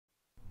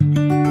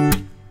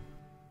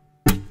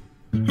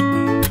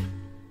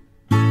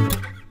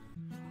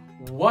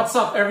What's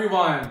up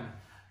everyone?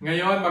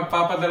 Ngayon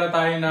magpapadala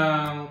tayo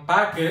ng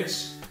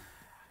package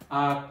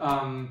at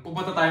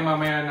pupunta tayo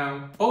mamaya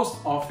ng post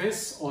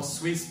office o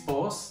Swiss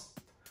Post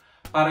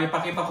para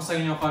ipakita ko sa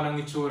inyo kung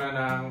anong itsura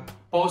ng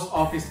post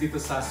office dito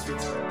sa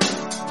Switzerland.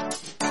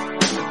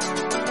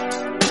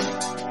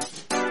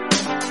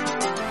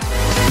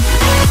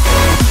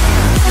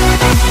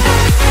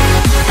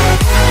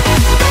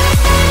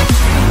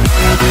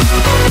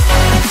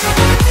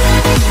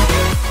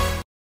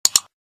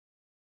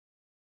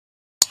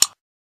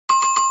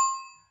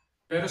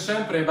 Pero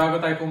syempre, bago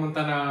tayo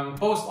pumunta ng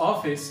post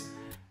office,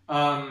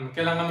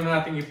 kailangan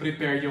muna natin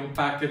i-prepare yung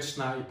package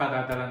na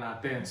ipadadala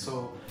natin.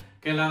 So,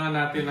 kailangan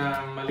natin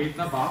ng maliit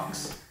na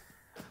box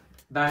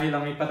dahil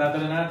ang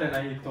ipadadala natin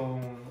ay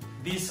itong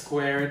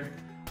D-squared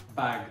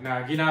bag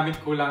na ginamit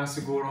ko lang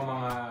siguro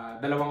mga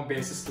 2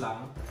 beses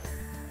lang.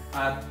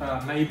 At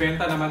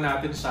naibenta naman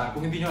natin siya.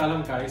 Kung hindi nyo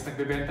alam guys,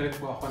 nagbebenta rin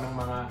po ako ng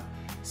mga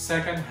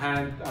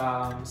second-hand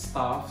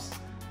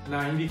stuffs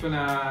na hindi ko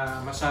na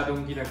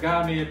masyadong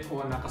ginagamit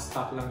o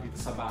nakastock lang dito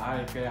sa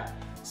bahay. Kaya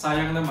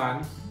sayang naman.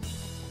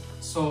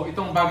 So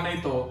itong bag na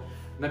ito,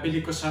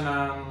 nabili ko siya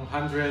ng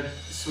 100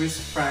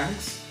 Swiss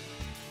francs.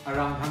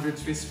 Around 100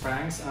 Swiss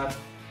francs. At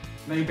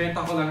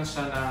naibenta ko lang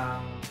siya ng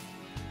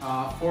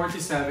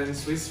 47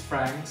 Swiss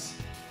francs.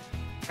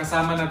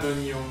 Kasama na doon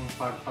yung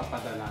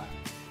pagpapadala.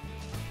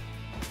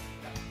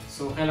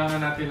 So kailangan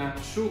natin ng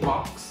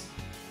shoebox.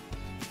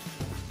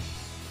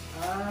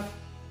 At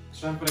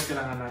siyempre,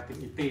 kailangan natin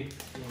i-tape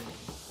yung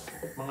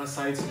mga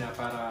sides niya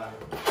para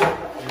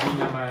hindi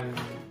naman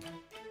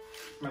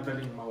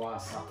madaling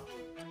mawasak.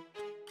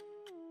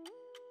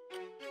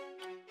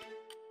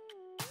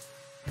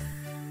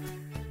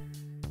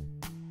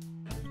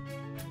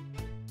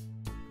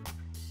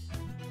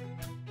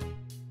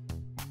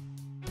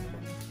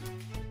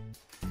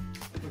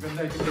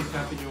 Maganda i-tape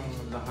natin yung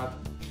lahat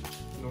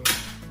nung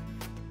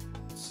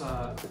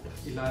sa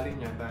ilalim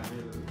niya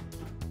dahil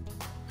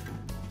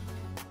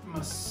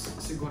mas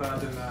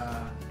sigurado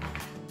na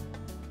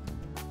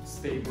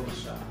stable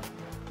siya.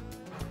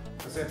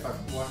 Kasi pag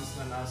once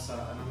na nasa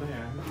ano na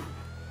yan,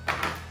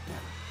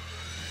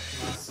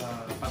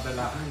 nasa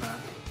padalahan na,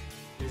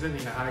 minsan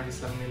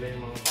hinahagis lang nila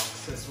yung mga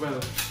boxes. Well,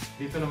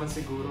 dito naman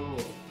siguro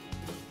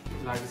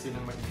lagi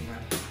silang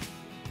mag-ingat.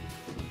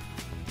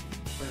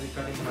 Pwede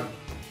ka rin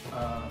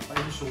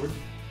mag-pa-insure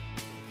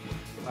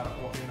para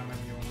okay naman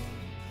yung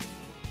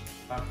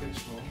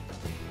package mo.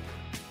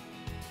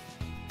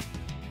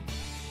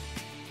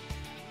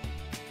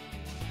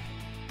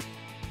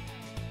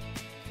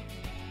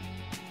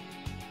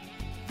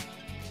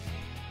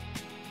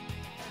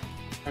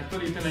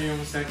 Actually, ito na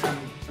yung second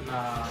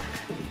na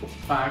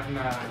bag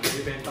na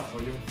ibenta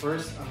ko. Yung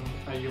first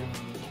ay yung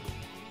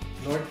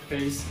North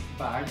Face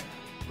bag.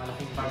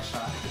 Malaking bag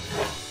siya.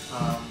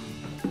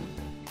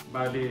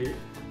 Bali,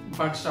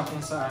 bag siya kung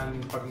saan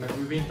pag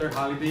nag-winter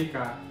holiday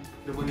ka,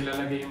 doon mo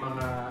nilalagay yung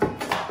mga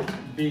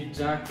big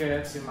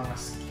jackets, yung mga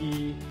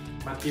ski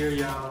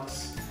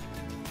materials,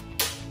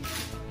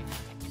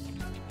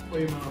 o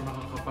yung mga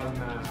makakapal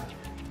na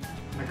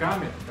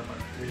nagamit kapag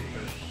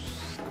winter.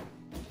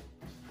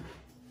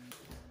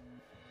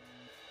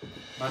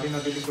 Bali,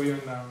 nabili ko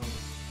yun ng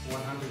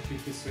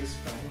 150 Swiss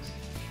francs.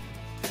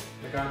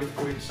 Nagamit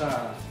ko rin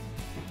siya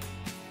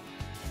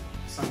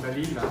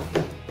sandali lang.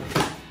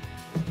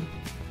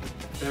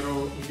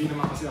 Pero hindi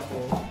naman kasi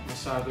ako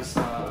masyado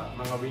sa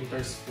mga winter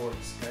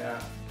sports.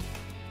 Kaya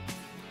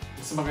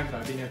mas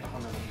maganda, binenta ko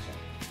na lang siya.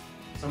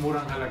 Sa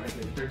murang halaga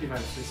din, 35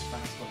 Swiss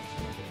francs ko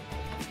siya nabenta.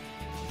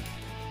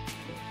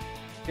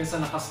 Kesa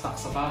nakastock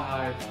sa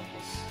bahay,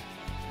 tapos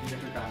hindi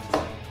nagagamit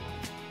sa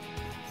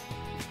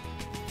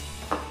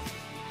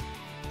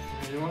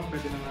ngayon,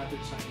 pwede na natin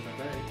siyang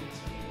ilagay.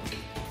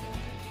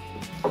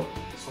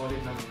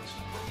 Solid naman na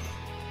siya.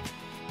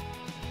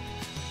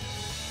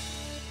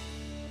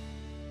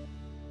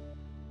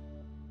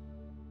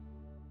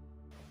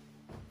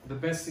 The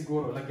best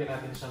siguro, lagyan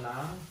natin siya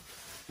ng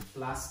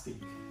plastic.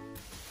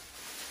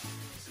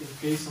 In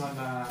case man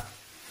na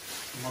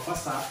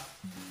mabasa,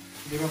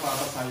 hindi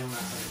mapapasa yung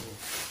nasa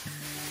loob.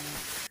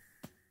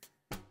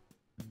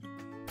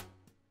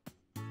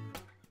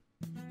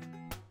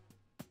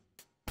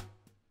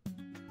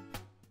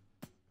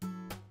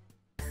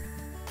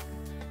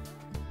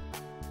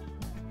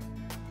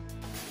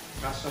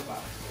 Kasya ba?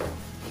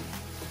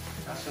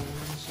 Kasya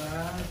naman siya.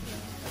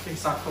 I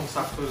think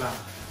saktong-sakto lang.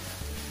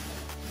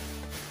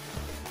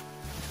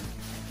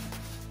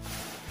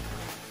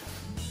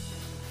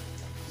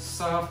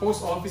 Sa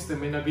post office din,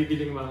 may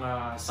nabibiling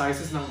mga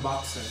sizes ng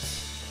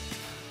boxes.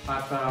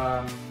 At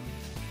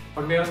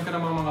pag meron ka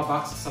namang mga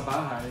boxes sa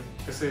bahay,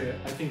 kasi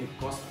I think it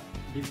costs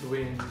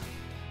between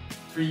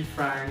 3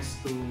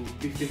 francs to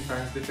 15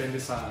 francs, depende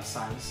sa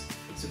size.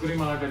 Siguro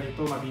yung mga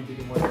ganito,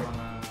 mabibili mo ng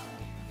mga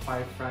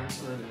 5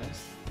 francs or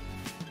less.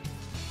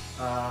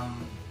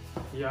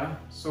 Yeah,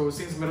 so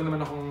since meron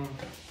naman akong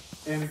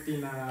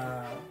empty na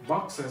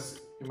boxes,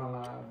 yung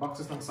mga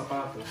boxes ng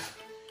sapatos,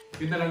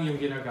 yun na lang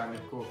yung ginagamit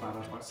ko para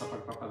sa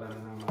pagpapadala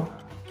ng mga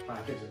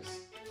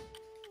packages.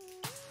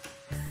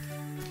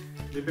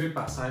 libre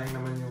pa, sayang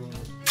naman yung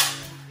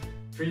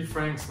 3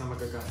 francs na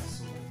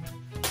magagastos mo.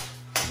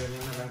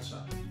 Ganyan na lang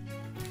siya.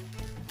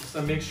 Basta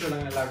make sure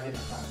lang na lagi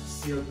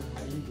naka-sealed ng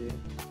maigi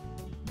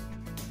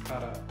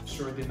para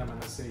sure din naman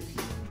na safe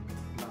yung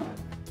laman.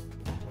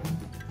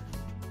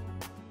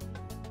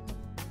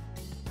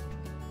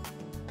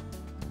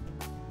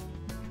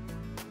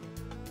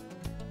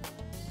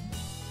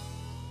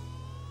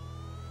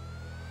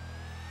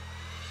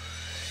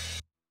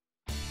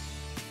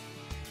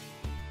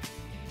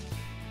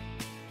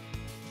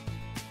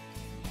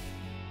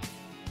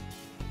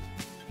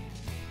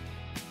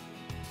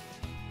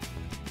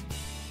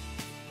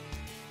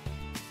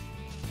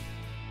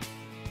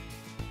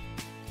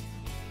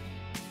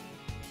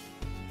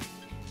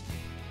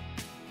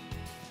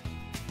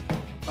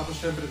 Tapos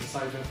syempre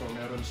sa side nito,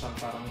 meron siyang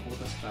parang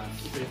butas dyan.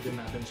 I-tape din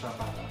natin siya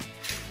para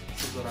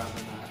sigurado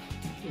na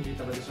hindi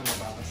talaga siya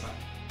mababasa.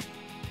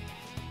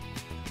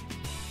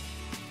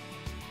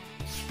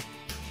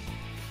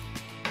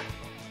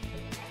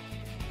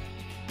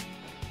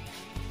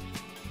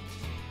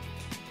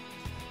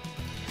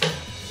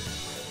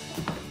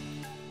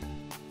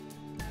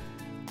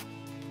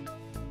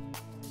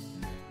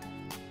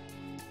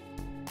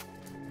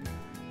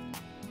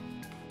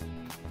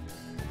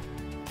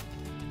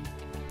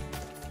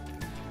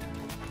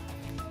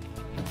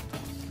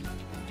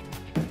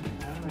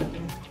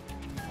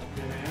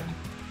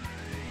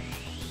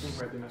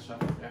 Pwede na siya.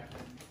 Yeah.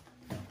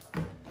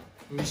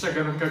 Hindi siya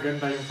ganun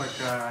kaganda yung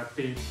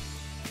pagka-tape.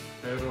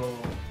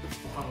 Pero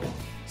mukhang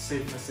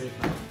safe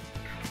na.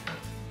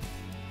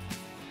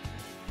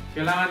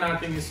 Kailangan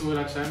nating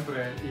isulat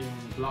syempre in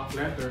block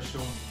letters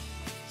yung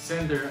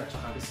sender at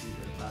saka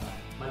receiver para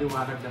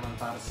maliwanag naman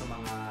para sa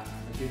mga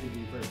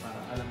nag-deliver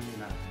para alam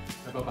nila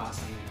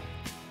nababasa nila.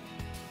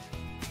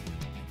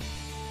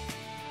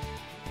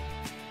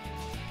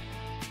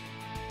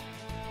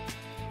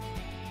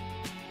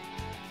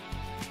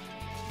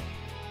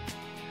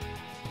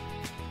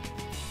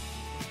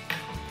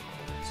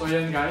 So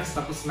yan guys,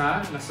 tapos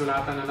na.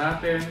 Nasulatan na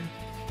natin.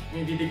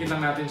 Didikit lang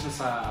natin siya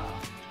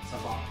sa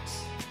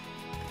box.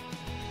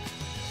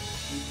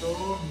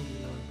 Dito,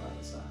 hindi naman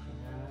para sa akin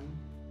yan.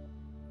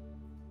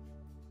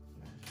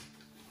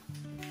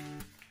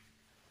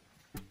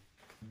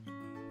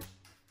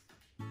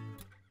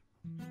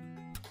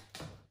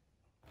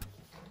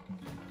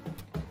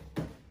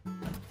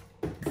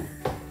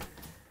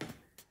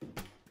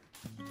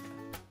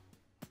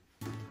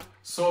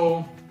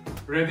 So,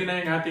 ready na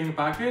yung ating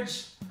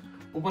package.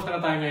 Pupunta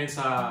na tayo ngayon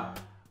sa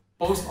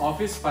post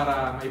office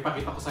para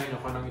maipakita ko sa inyo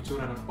kung anong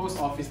itsura ng post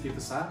office dito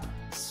sa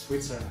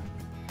Switzerland.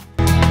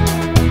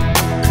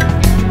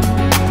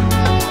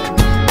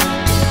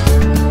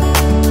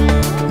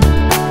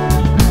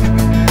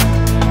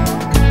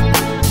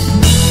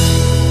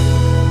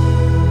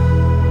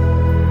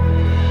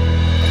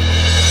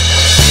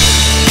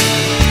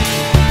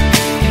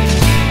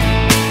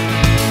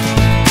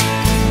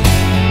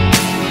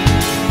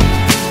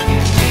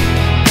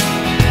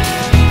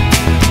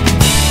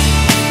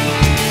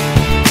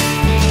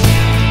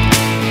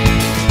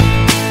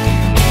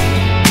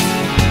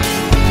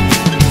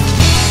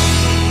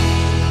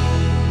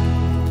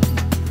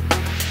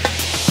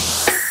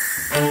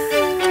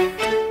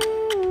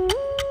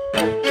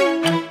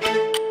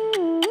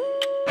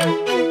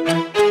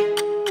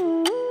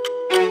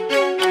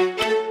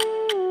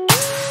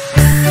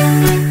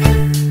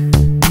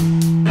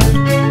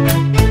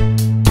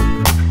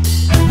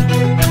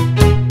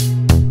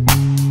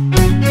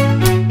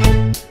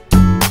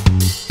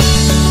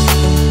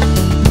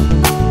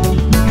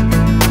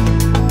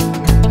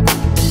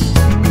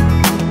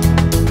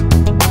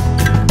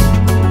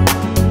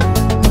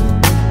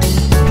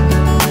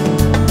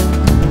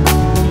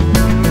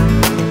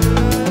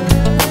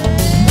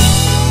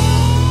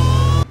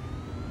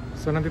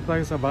 So nandito tayo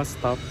sa bus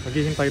stop.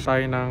 Maghihintay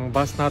tayo ng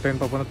bus natin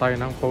papunta tayo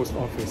ng post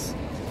office.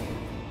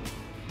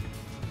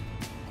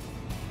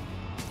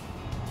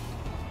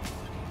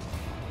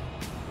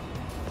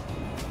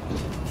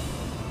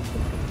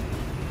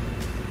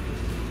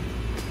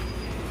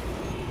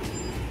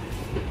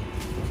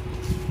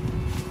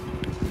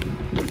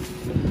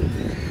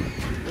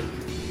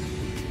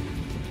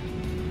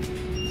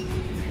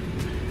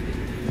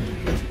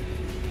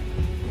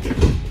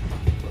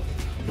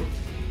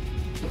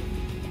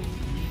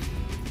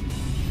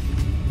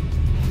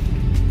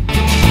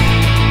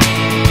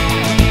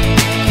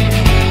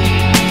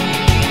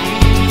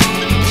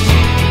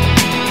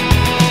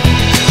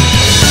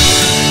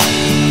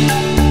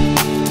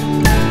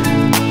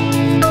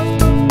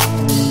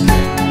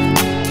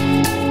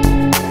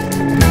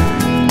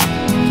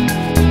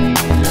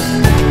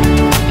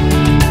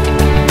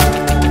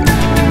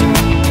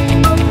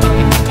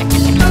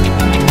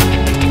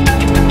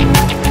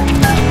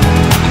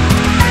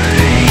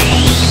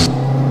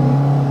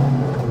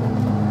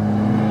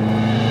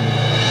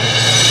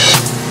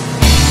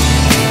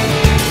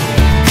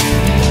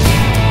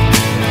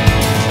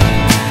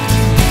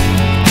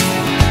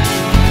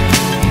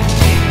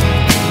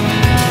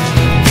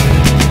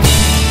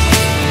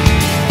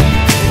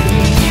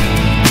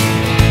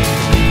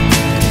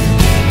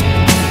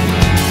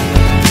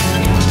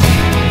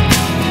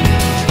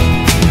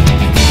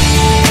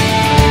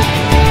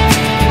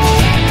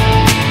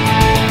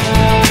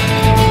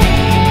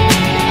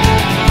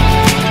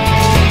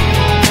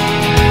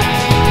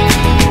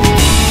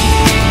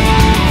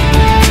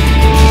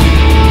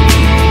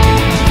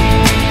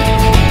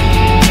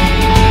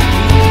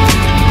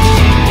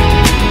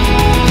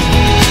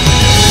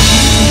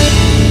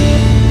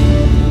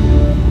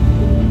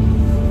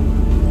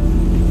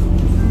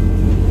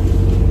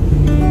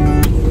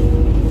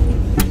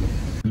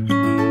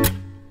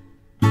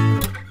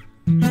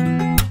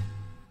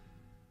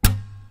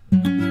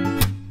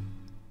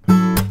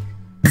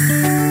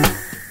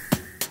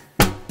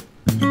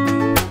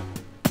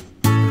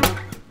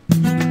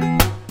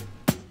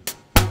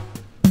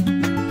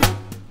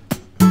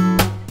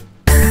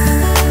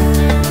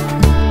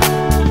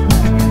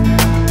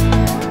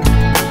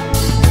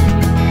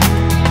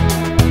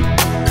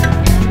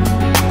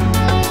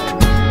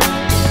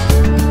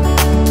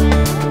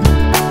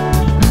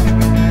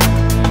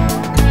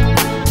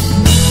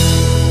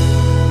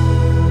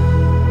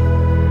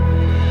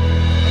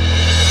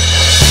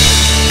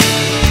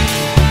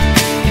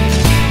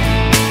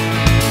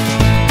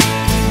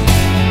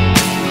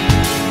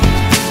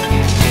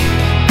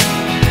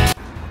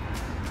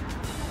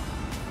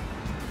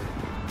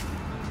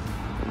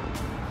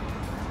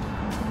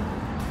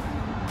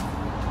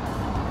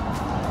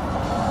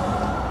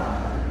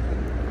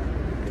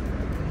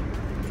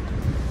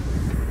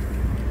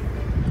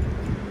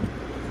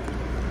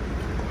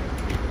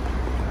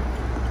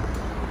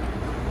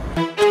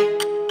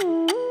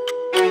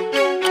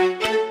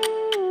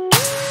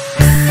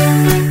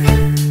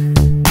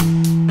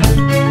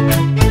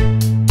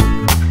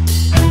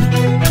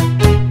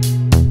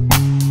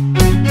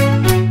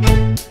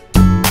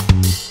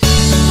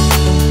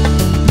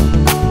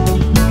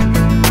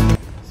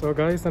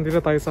 nandito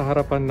tayo sa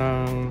harapan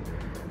ng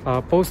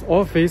post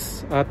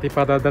office at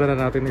ipadadala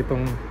na natin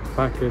itong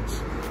package.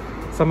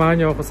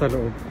 Samahan niyo ako sa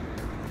loob.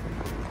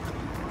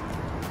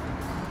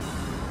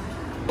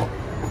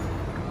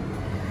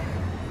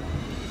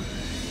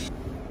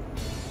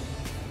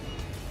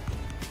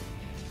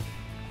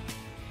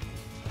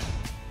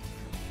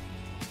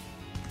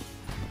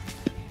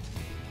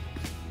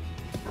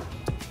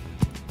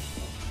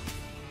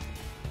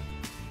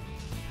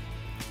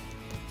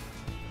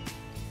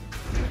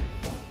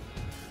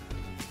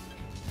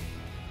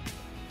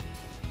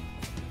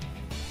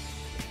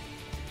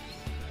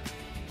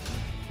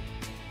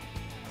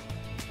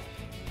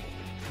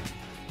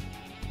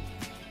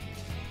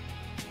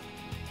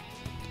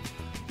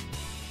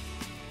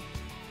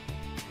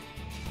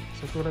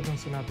 So tulad ng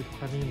sinabi ko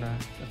kanina,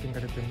 ating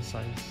ganito yung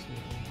size.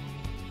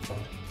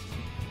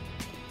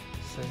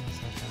 Size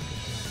sa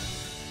package natin.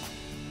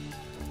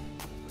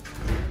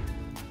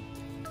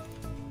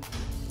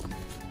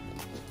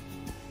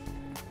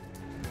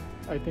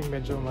 I think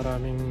medyo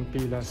maraming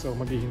pila, so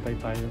maghihintay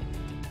tayo.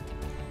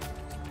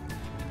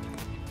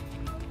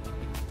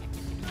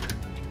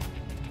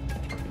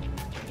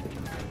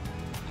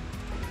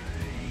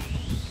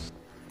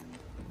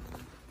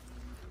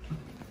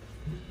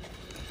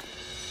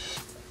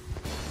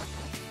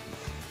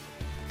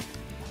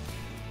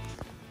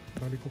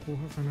 Bali,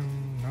 kukuha ka ng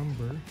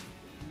number.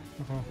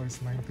 Nakuha ko is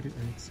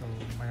 938, so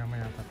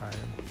maya-maya pa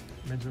tayo.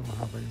 Medyo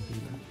mahaba yung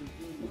pila.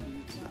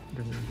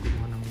 Ganyan,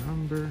 kukuha ng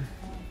number.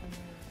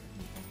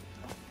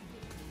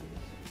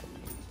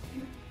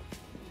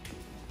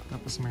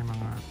 Tapos may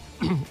mga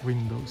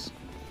windows.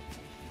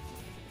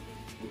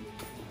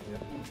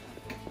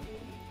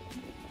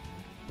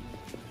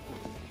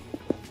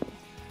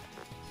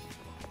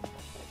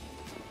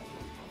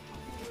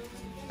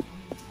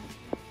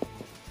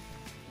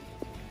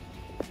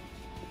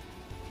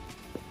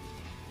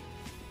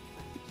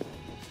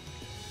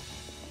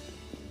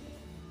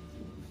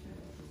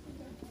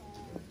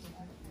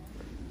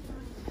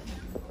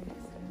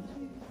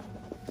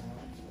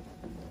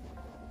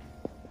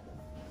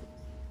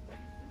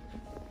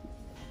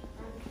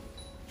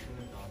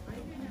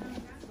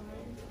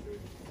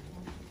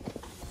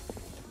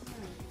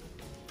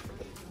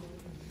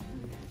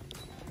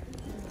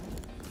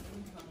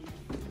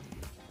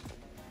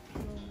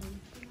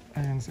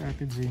 Ayan si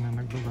Ate Gina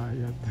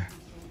nagbabayad.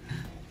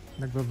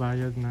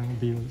 Nagbabayad ng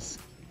bills.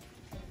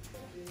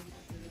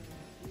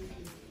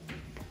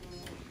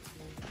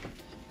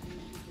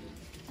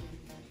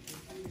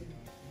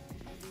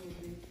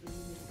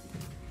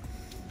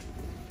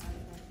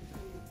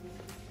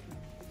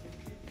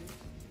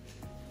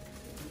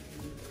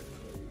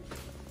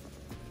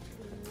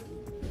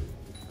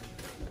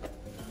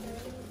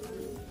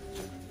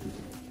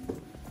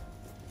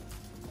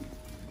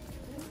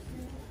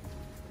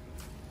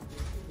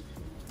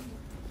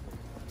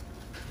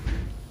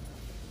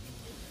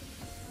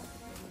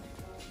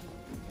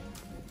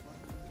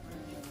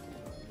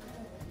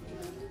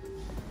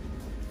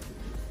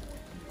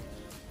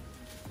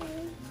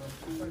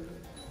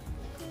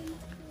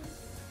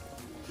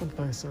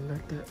 Punta tayo sa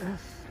letter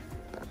F.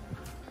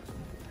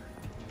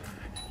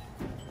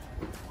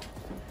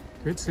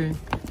 Great see.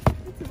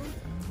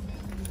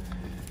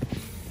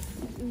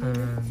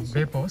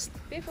 B-post?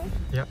 B-post?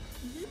 Yeah.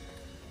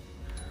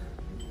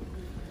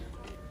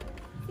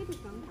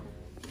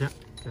 Yeah,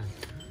 okay.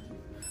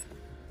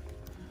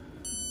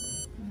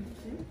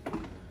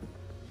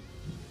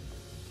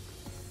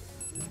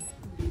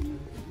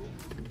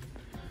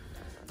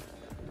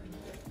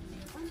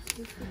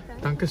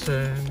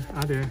 Dankeschön.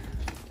 Ade.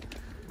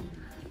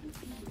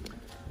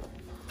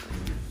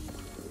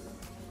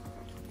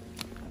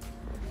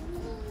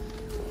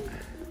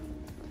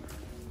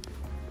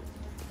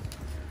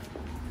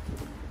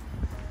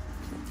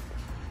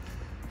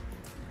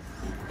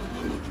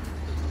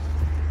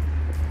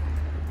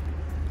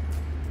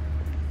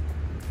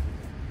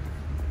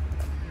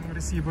 Yung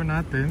resibo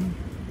natin,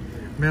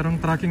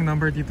 merong tracking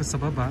number dito sa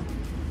baba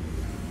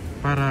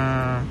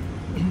para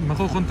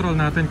makokontrol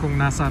natin kung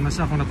nasaan na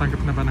siya, kung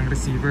natanggap na ba ng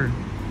receiver.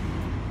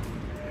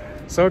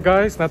 So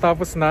guys,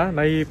 natapos na.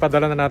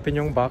 Naipadala na natin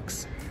yung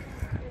box.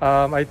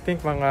 I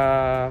think mga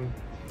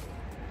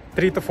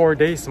 3 to 4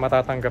 days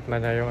matatanggap na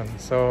niya yun.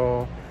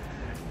 So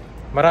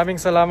maraming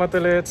salamat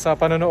ulit sa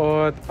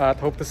panonood at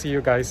hope to see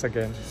you guys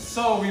again.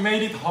 So we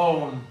made it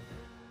home.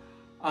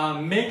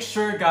 Make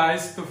sure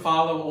guys to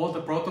follow all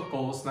the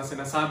protocols na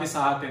sinasabi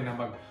sa atin na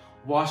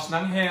mag-wash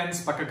ng hands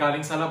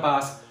pagkagaling sa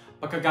labas,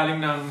 pagkagaling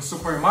ng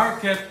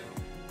supermarket,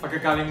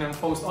 pagkagaling ng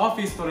post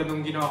office tulad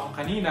ng ginawa ko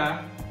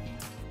kanina.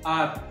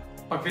 At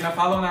pag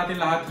pina-follow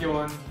natin lahat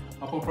yon,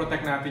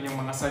 mapoprotect natin yung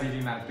mga sarili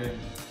natin.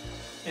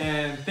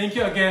 And thank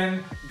you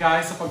again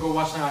guys sa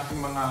pag-watch ng aking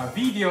mga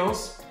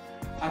videos.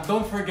 At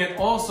don't forget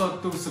also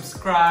to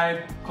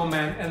subscribe,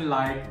 comment, and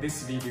like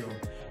this video.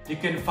 You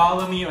can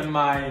follow me on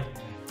my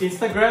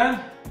Instagram.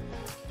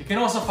 You can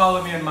also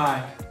follow me on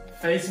my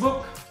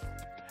Facebook.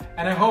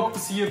 And I hope to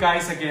see you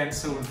guys again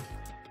soon.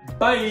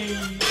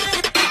 Bye!